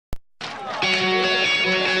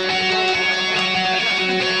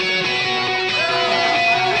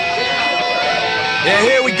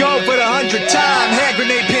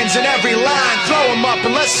feelings in every line. Throw them up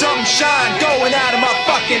and let something shine. Going out of my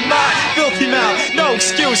fucking mind. Filthy mouth, no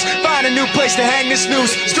excuse. Find a new place to hang this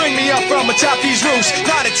noose. String me up from atop these roofs.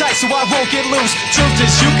 Knot it tight so I won't get loose. Truth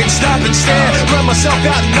is you can stop and stare. Run myself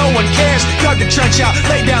out and no one cares. Dug the trench out,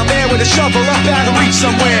 lay down there with a shovel up out of reach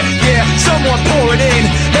somewhere. Yeah, someone pour it in.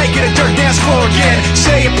 Make it a dirt dance floor again.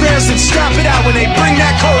 Say your prayers and stop it out when they bring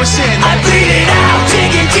that chorus in. I bleed it out,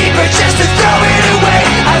 digging deeper just to throw it away.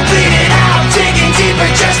 I bleed it out, digging deeper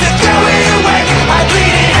just to throw it away. I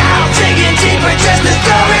bleed it out, digging deeper just to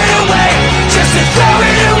throw it away. Just to throw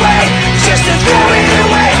it away, just to throw it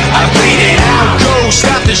away. I bleed it out. Go,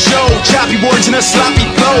 stop the show. Choppy words in a sloppy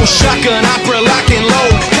flow. Shotgun opera lock and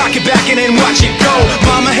load. Cock it back and then watch it go.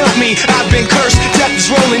 Mama help me, I've been cursed. Death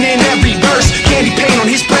is rolling in every verse. Candy paint on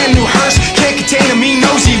his brand new hearse. Can't contain him, he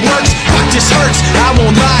knows he works. Fuck, this hurts, I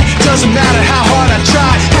won't lie. Doesn't matter how hard I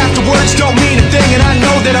try. Half the words don't mean a thing, and I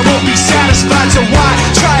know that I won't be satisfied. So why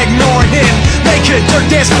try ignoring him? Make it a dirt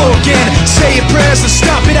dance floor again. Say your prayers and stop